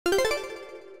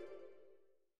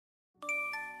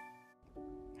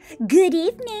Good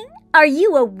evening. Are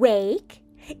you awake?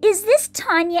 Is this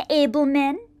Tanya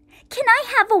Abelman? Can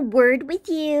I have a word with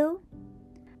you?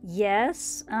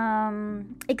 Yes,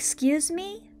 excuse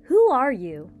me? Who are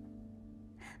you?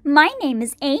 My name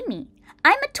is Amy.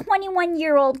 I'm a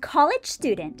 21-year-old college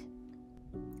student.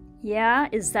 Yeah,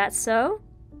 is that so?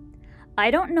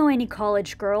 I don't know any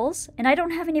college girls, and I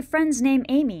don't have any friends named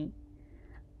Amy.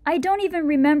 I don't even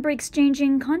remember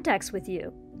exchanging contacts with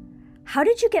you. How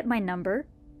did you get my number?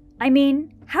 I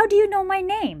mean, how do you know my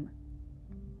name?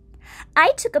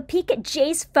 I took a peek at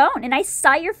Jay's phone and I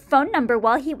saw your phone number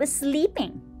while he was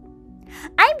sleeping.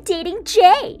 I'm dating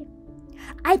Jay.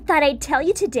 I thought I'd tell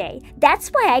you today. That's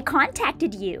why I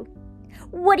contacted you.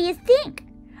 What do you think?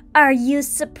 Are you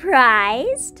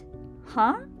surprised?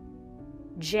 Huh?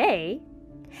 Jay?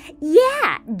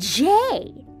 Yeah,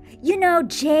 Jay. You know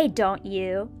Jay, don't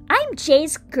you? I'm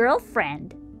Jay's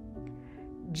girlfriend.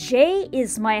 Jay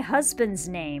is my husband's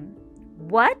name.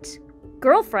 What?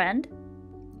 Girlfriend?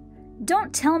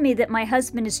 Don't tell me that my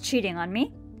husband is cheating on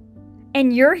me.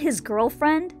 And you're his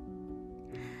girlfriend?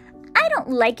 I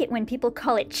don't like it when people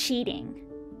call it cheating.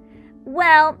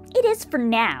 Well, it is for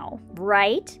now,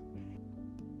 right?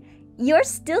 You're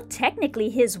still technically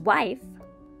his wife.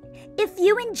 If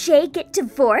you and Jay get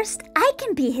divorced, I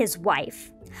can be his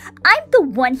wife. I'm the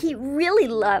one he really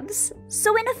loves,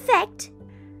 so in effect,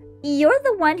 you're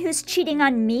the one who's cheating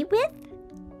on me with?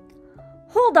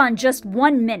 Hold on just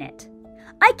 1 minute.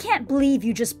 I can't believe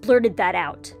you just blurted that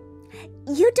out.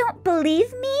 You don't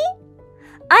believe me?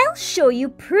 I'll show you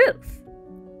proof.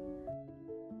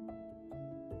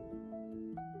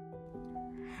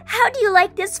 How do you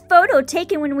like this photo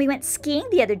taken when we went skiing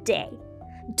the other day?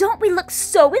 Don't we look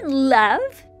so in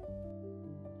love?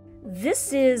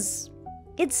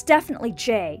 It's definitely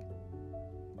Jay.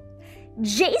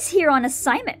 Jay's here on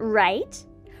assignment, right?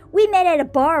 We met at a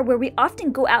bar where we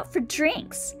often go out for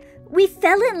drinks. We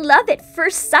fell in love at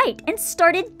first sight and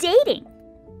started dating.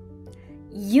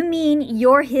 You mean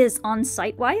you're his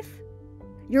on-site wife?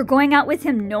 You're going out with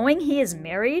him knowing he is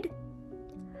married?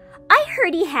 I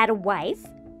heard he had a wife.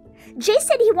 Jay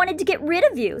said he wanted to get rid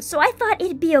of you, so I thought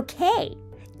it'd be okay.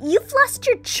 You've lost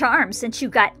your charm since you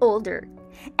got older,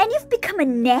 and you've become a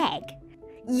nag.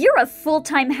 You're a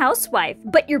full-time housewife,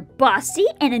 but you're bossy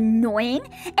and annoying,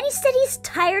 and he said he's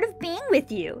tired of being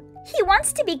with you. He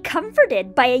wants to be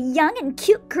comforted by a young and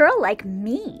cute girl like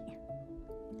me.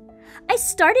 I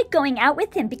started going out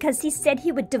with him because he said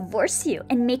he would divorce you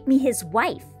and make me his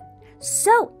wife.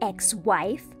 So,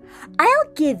 ex-wife,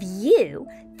 I'll give you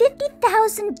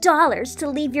 $50,000 to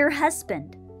leave your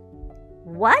husband.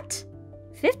 What?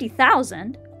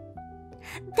 50,000?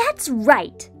 That's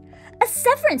right. A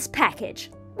severance package,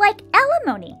 like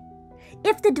alimony.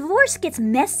 If the divorce gets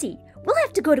messy, we'll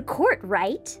have to go to court,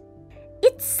 right?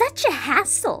 It's such a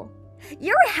hassle.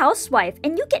 You're a housewife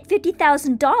and you get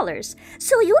 $50,000,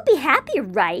 so you'll be happy,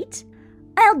 right?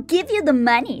 I'll give you the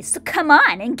money, so come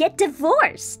on and get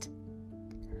divorced.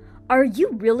 Are you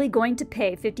really going to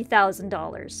pay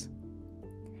 $50,000?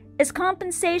 As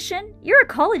compensation, you're a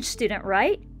college student,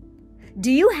 right?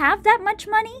 Do you have that much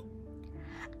money?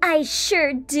 I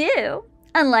sure do.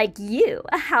 Unlike you,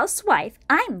 a housewife,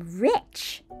 I'm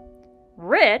rich.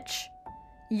 Rich?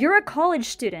 You're a college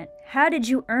student. How did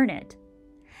you earn it?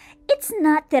 It's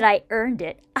not that I earned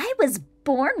it. I was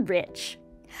born rich.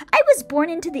 I was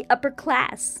born into the upper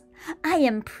class. I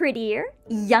am prettier,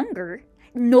 younger,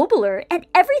 nobler, and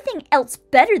everything else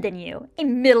better than you, a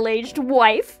middle-aged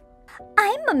wife.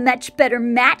 I'm a much better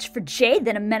match for Jay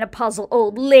than a menopausal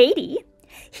old lady.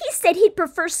 He said he'd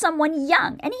prefer someone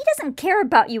young, and he doesn't care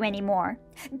about you anymore.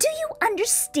 Do you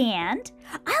understand?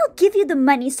 I'll give you the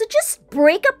money, so just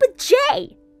break up with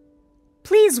Jay.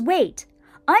 Please wait.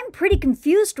 I'm pretty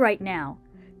confused right now.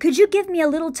 Could you give me a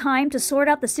little time to sort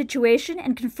out the situation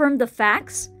and confirm the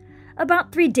facts?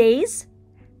 About 3 days?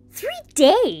 3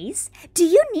 days? Do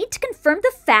you need to confirm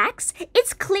the facts?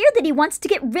 It's clear that he wants to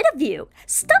get rid of you.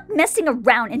 Stop messing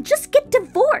around and just get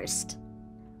divorced.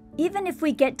 Even if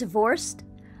we get divorced,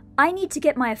 I need to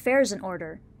get my affairs in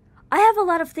order. I have a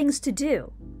lot of things to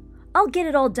do. I'll get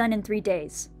it all done in 3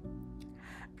 days.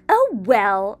 Oh,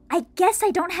 well, I guess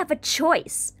I don't have a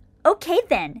choice. Okay,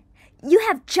 then. You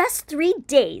have just 3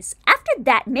 days. After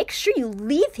that, make sure you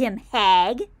leave him,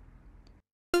 hag.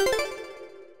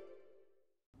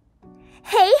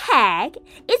 Hey, hag.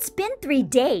 It's been 3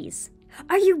 days.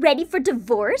 Are you ready for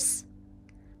divorce?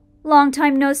 Long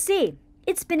time no see.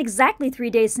 It's been exactly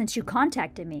 3 days since you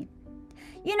contacted me.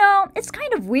 You know, it's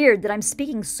kind of weird that I'm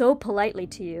speaking so politely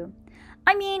to you.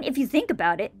 I mean, if you think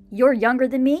about it, you're younger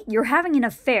than me, you're having an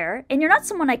affair, and you're not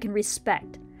someone I can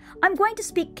respect. I'm going to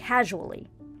speak casually.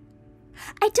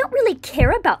 I don't really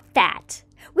care about that.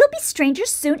 We'll be strangers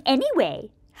soon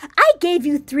anyway. I gave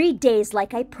you 3 days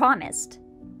like I promised.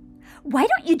 Why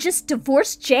don't you just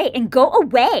divorce Jay and go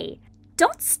away?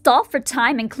 Don't stall for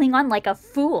time and cling on like a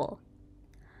fool.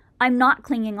 I'm not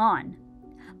clinging on.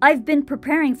 I've been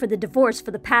preparing for the divorce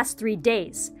for the past 3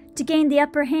 days to gain the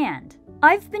upper hand.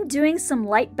 I've been doing some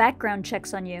light background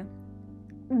checks on you.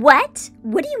 What?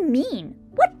 What do you mean?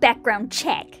 What background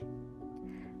check?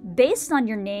 Based on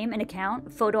your name and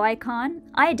account, photo icon,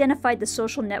 I identified the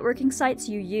social networking sites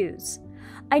you use.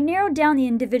 I narrowed down the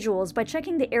individuals by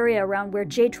checking the area around where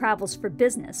Jay travels for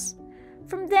business.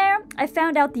 From there, I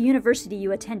found out the university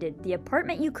you attended, the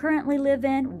apartment you currently live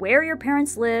in, where your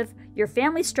parents live, your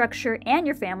family structure, and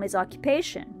your family's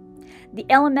occupation. The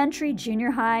elementary,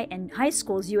 junior high, and high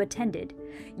schools you attended,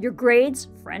 your grades,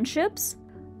 friendships.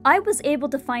 I was able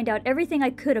to find out everything I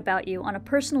could about you on a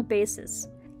personal basis.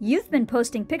 You've been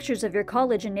posting pictures of your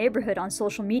college and neighborhood on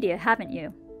social media, haven't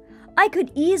you? I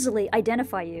could easily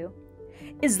identify you.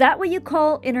 Is that what you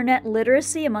call internet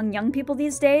literacy among young people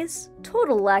these days?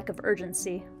 Total lack of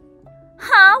urgency.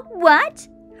 Huh? What?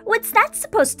 What's that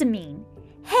supposed to mean?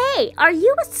 Hey, are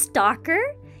you a stalker?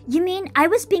 You mean I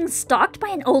was being stalked by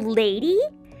an old lady?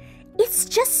 It's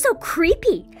just so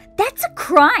creepy. That's a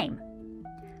crime.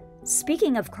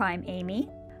 Speaking of crime, Amy,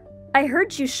 I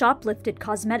heard you shoplifted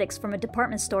cosmetics from a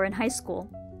department store in high school.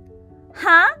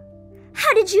 Huh?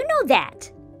 How did you know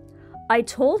that? I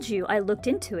told you I looked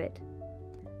into it.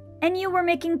 And you were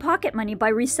making pocket money by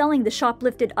reselling the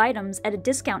shoplifted items at a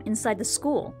discount inside the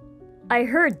school. I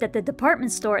heard that the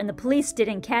department store and the police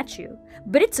didn't catch you,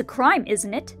 but it's a crime,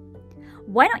 isn't it?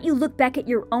 Why don't you look back at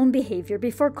your own behavior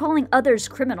before calling others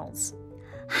criminals?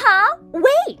 Huh?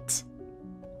 Wait!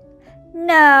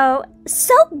 No,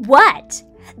 so what?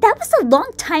 That was a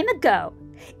long time ago.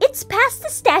 It's past the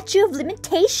statute of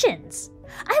limitations.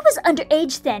 I was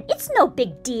underage then, it's no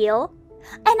big deal.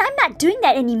 And I'm not doing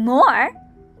that anymore.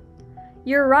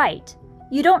 You're right.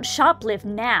 You don't shoplift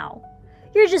now.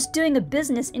 You're just doing a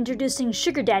business introducing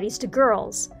sugar daddies to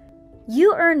girls.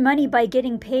 You earn money by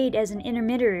getting paid as an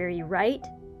intermediary, right?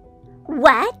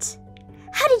 What?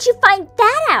 How did you find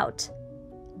that out?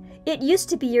 It used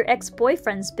to be your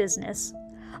ex-boyfriend's business.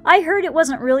 I heard it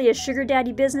wasn't really a sugar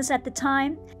daddy business at the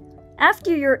time.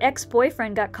 After your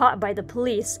ex-boyfriend got caught by the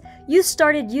police, you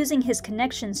started using his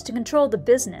connections to control the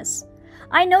business.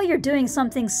 I know you're doing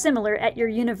something similar at your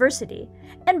university.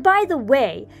 And by the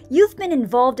way, you've been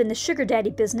involved in the sugar daddy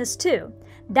business too.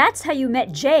 That's how you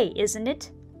met Jay, isn't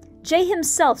it? Jay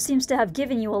himself seems to have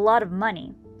given you a lot of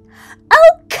money.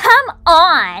 Oh, come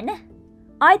on!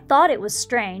 I thought it was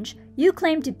strange. You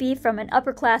claimed to be from an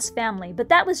upper-class family, but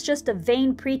that was just a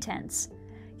vain pretense.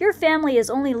 Your family is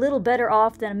only a little better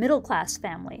off than a middle-class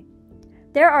family.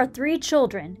 There are 3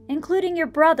 children, including your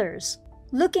brothers.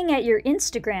 Looking at your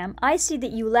Instagram, I see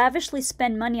that you lavishly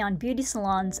spend money on beauty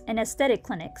salons and aesthetic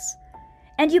clinics.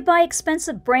 And you buy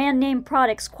expensive brand-name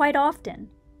products quite often.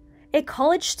 A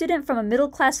college student from a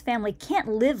middle-class family can't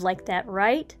live like that,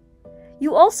 right?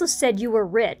 You also said you were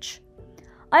rich.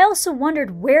 I also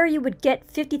wondered where you would get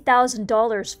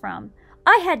 $50,000 from.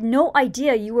 I had no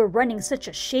idea you were running such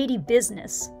a shady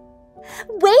business.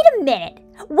 Wait a minute!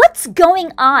 What's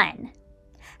going on?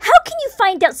 How can you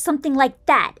find out something like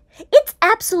that? It's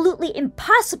absolutely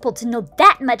impossible to know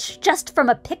that much just from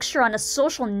a picture on a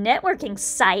social networking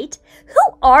site.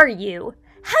 Who are you?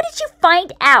 How did you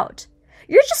find out?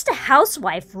 You're just a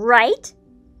housewife, right?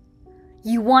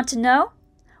 You want to know?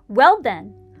 Well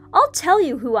then, I'll tell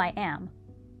you who I am.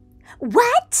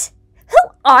 What? Who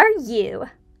are you?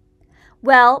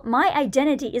 Well, my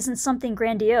identity isn't something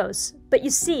grandiose, but you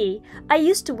see, I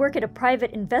used to work at a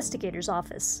private investigator's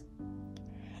office.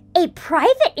 A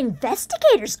private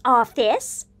investigator's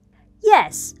office?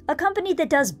 Yes, a company that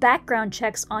does background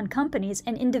checks on companies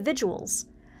and individuals.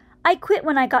 I quit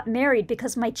when I got married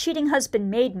because my cheating husband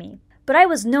made me, but I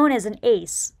was known as an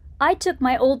ace. I took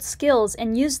my old skills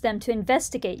and used them to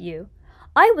investigate you.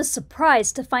 I was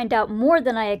surprised to find out more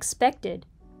than I expected.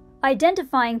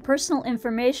 Identifying personal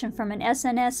information from an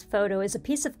SNS photo is a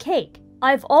piece of cake.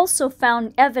 I've also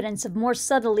found evidence of more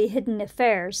subtly hidden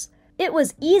affairs. It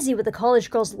was easy with a college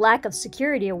girl's lack of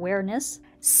security awareness.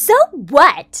 So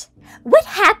what? What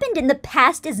happened in the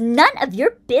past is none of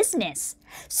your business.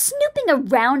 Snooping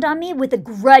around on me with a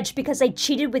grudge because I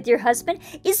cheated with your husband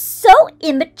is so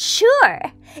immature.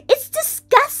 It's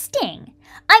disgusting.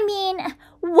 I mean,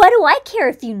 what do I care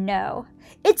if you know?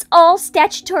 It's all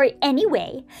statutory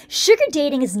anyway. Sugar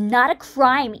dating is not a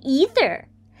crime either.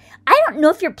 I don't know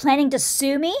if you're planning to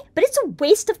sue me, but it's a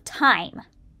waste of time.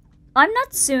 I'm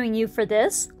not suing you for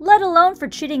this, let alone for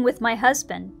cheating with my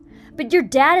husband. But your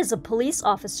dad is a police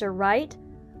officer, right?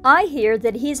 I hear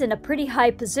that he's in a pretty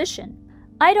high position.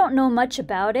 I don't know much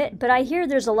about it, but I hear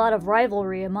there's a lot of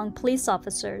rivalry among police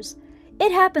officers.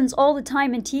 It happens all the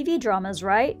time in TV dramas,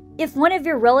 right? If one of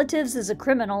your relatives is a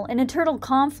criminal, an internal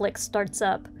conflict starts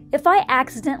up. If I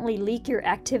accidentally leak your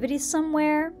activities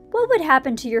somewhere, what would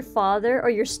happen to your father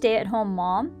or your stay-at-home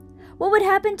mom? What would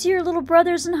happen to your little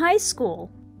brothers in high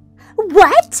school?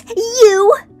 What?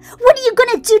 You? What are you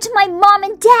gonna do to my mom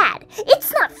and dad?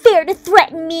 It's not fair to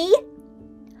threaten me.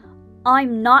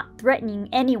 I'm not threatening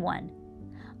anyone.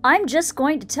 I'm just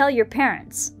going to tell your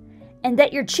parents, and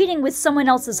that you're cheating with someone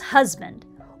else's husband,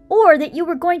 or that you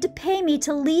were going to pay me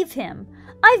to leave him.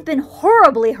 I've been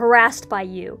horribly harassed by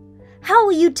you. How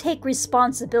will you take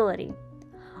responsibility?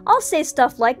 I'll say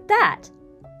stuff like that.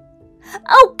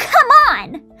 Oh, come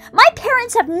on! My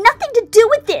parents have nothing to do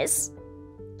with this!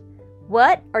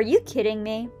 What? Are you kidding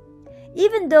me?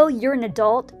 Even though you're an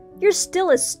adult, you're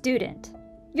still a student.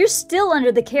 You're still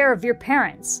under the care of your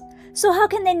parents, so how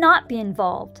can they not be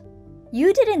involved?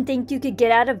 You didn't think you could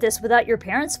get out of this without your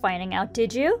parents finding out,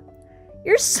 did you?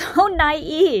 You're so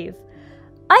naive.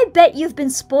 I bet you've been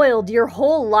spoiled your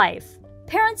whole life.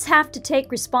 Parents have to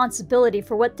take responsibility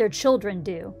for what their children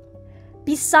do.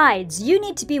 Besides, you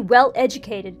need to be well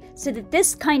educated so that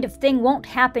this kind of thing won't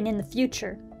happen in the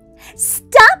future.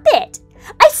 Stop it!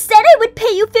 I said I would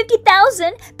pay you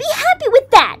 $50,000. Be happy with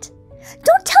that.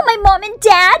 Don't tell my mom and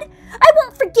dad. I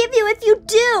won't forgive you if you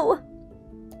do.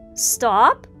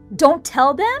 Stop? Don't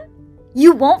tell them?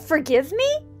 You won't forgive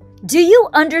me? Do you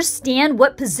understand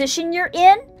what position you're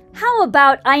in? How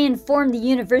about I inform the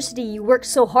university you worked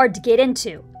so hard to get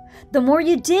into? The more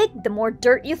you dig, the more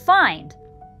dirt you find.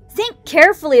 Think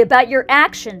carefully about your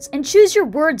actions and choose your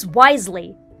words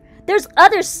wisely. There's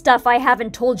other stuff I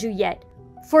haven't told you yet.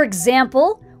 For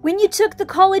example, when you took the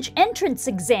college entrance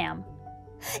exam.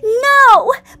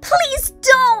 No! Please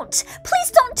don't!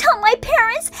 Please don't tell my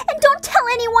parents and don't tell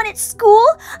anyone at school!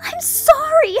 I'm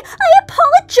sorry! I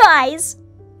apologize!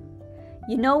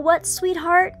 You know what,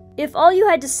 sweetheart? If all you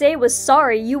had to say was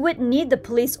sorry, you wouldn't need the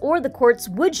police or the courts,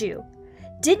 would you?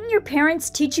 Didn't your parents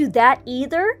teach you that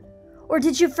either? Or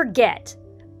did you forget?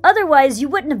 Otherwise, you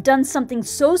wouldn't have done something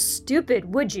so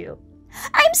stupid, would you?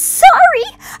 I'm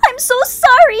sorry! I'm so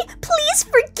sorry! Please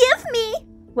forgive me!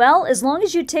 Well, as long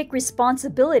as you take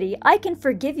responsibility, I can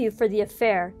forgive you for the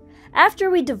affair. After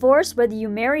we divorce, whether you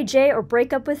marry Jay or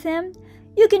break up with him,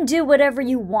 you can do whatever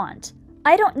you want.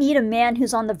 I don't need a man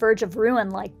who's on the verge of ruin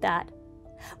like that.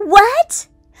 What?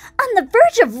 On the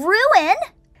verge of ruin?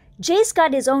 Jay's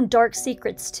got his own dark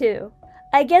secrets too.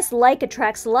 I guess like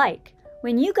attracts like.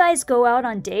 When you guys go out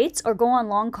on dates or go on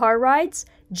long car rides,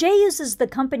 Jay uses the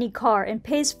company car and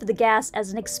pays for the gas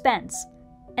as an expense.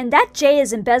 And that Jay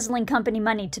is embezzling company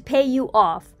money to pay you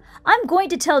off. I'm going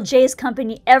to tell Jay's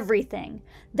company everything.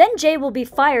 Then Jay will be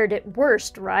fired at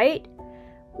worst, right?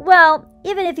 Well,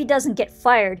 even if he doesn't get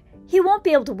fired, he won't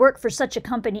be able to work for such a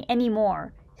company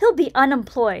anymore. He'll be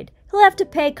unemployed, he'll have to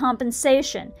pay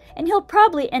compensation, and he'll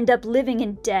probably end up living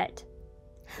in debt.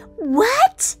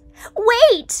 What?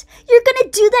 Wait! You're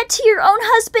gonna do that to your own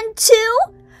husband too?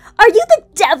 Are you the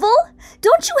devil?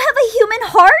 Don't you have a human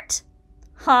heart?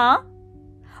 Huh?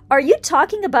 Are you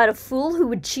talking about a fool who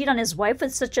would cheat on his wife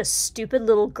with such a stupid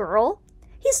little girl?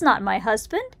 He's not my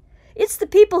husband. It's the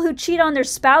people who cheat on their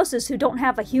spouses who don't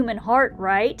have a human heart,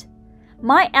 right?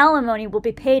 My alimony will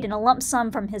be paid in a lump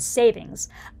sum from his savings.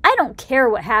 I don't care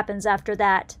what happens after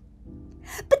that.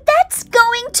 But that's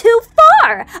going too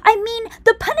far! I mean,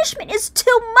 the punishment is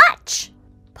too much!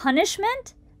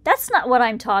 Punishment? That's not what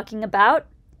I'm talking about.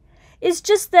 It's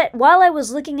just that while I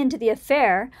was looking into the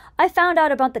affair, I found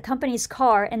out about the company's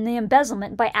car and the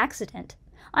embezzlement by accident.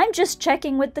 I'm just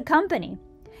checking with the company.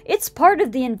 It's part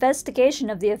of the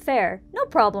investigation of the affair. No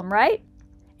problem, right?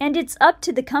 And it's up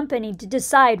to the company to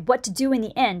decide what to do in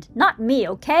the end, not me,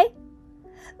 okay?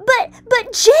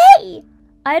 But Jay!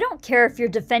 I don't care if you're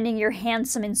defending your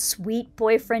handsome and sweet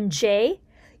boyfriend Jay.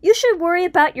 You should worry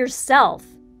about yourself.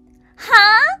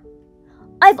 Huh?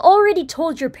 I've already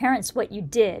told your parents what you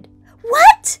did.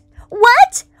 What?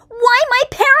 What? Why my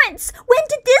parents? When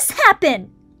did this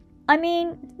happen? I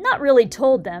mean, not really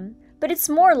told them, but it's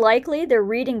more likely they're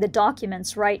reading the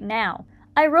documents right now.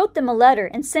 I wrote them a letter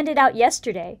and sent it out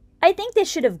yesterday. I think they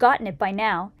should have gotten it by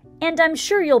now, and I'm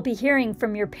sure you'll be hearing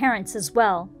from your parents as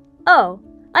well. Oh,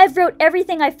 I've wrote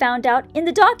everything I found out in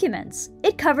the documents.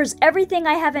 It covers everything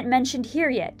I haven't mentioned here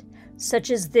yet,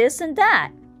 such as this and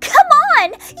that. Come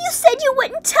on! You said you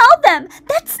wouldn't tell them!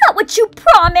 That's not what you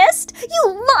promised!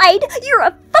 You lied! You're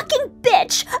a fucking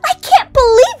bitch! I can't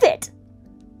believe it!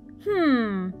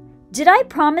 Did I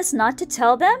promise not to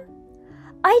tell them?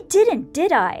 I didn't,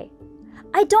 did I?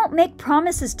 I don't make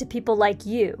promises to people like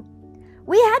you.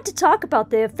 We had to talk about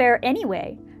the affair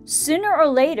anyway. Sooner or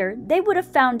later, they would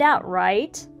have found out,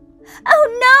 right?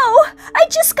 Oh no! I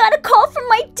just got a call from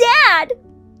my dad!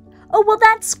 Oh, well,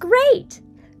 that's great.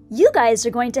 You guys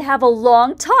are going to have a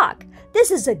long talk. This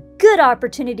is a good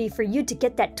opportunity for you to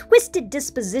get that twisted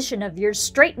disposition of yours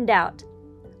straightened out.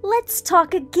 Let's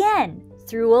talk again,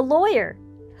 through a lawyer.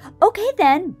 Okay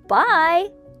then, bye.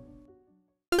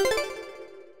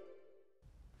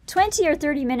 20 or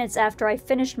 30 minutes after I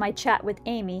finished my chat with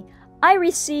Amy, I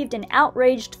received an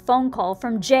outraged phone call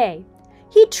from Jay.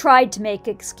 He tried to make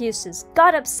excuses,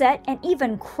 got upset, and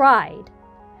even cried.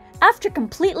 After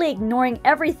completely ignoring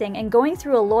everything and going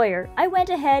through a lawyer, I went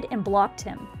ahead and blocked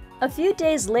him. A few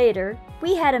days later,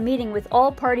 we had a meeting with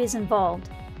all parties involved.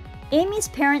 Amy's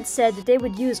parents said that they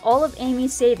would use all of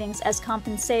Amy's savings as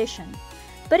compensation,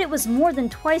 but it was more than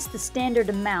twice the standard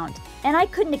amount, and I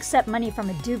couldn't accept money from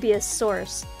a dubious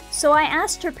source, so I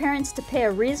asked her parents to pay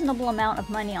a reasonable amount of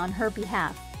money on her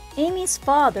behalf. Amy's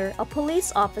father, a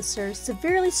police officer,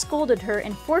 severely scolded her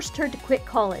and forced her to quit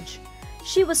college.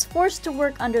 She was forced to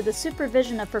work under the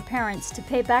supervision of her parents to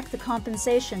pay back the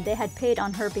compensation they had paid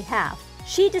on her behalf.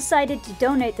 She decided to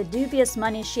donate the dubious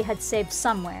money she had saved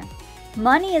somewhere.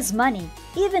 Money is money,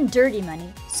 even dirty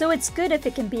money, so it's good if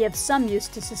it can be of some use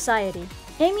to society.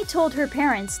 Amy told her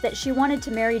parents that she wanted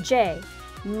to marry Jay.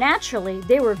 Naturally,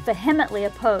 they were vehemently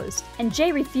opposed, and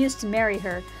Jay refused to marry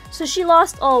her, so she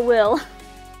lost all will.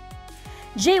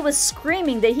 Jay was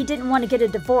screaming that he didn't want to get a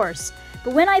divorce,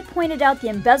 but when I pointed out the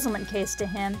embezzlement case to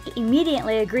him, he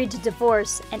immediately agreed to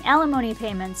divorce and alimony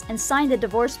payments and signed the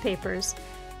divorce papers.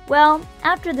 Well,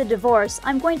 after the divorce,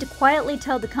 I'm going to quietly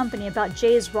tell the company about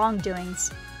Jay's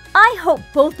wrongdoings. I hope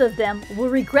both of them will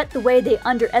regret the way they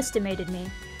underestimated me.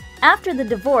 After the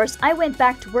divorce, I went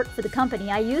back to work for the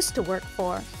company I used to work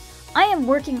for. I am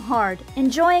working hard,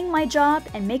 enjoying my job,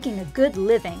 and making a good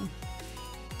living.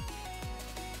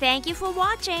 Thank you for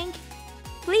watching.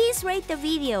 Please rate the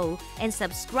video and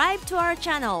subscribe to our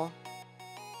channel.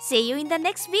 See you in the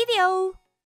next video.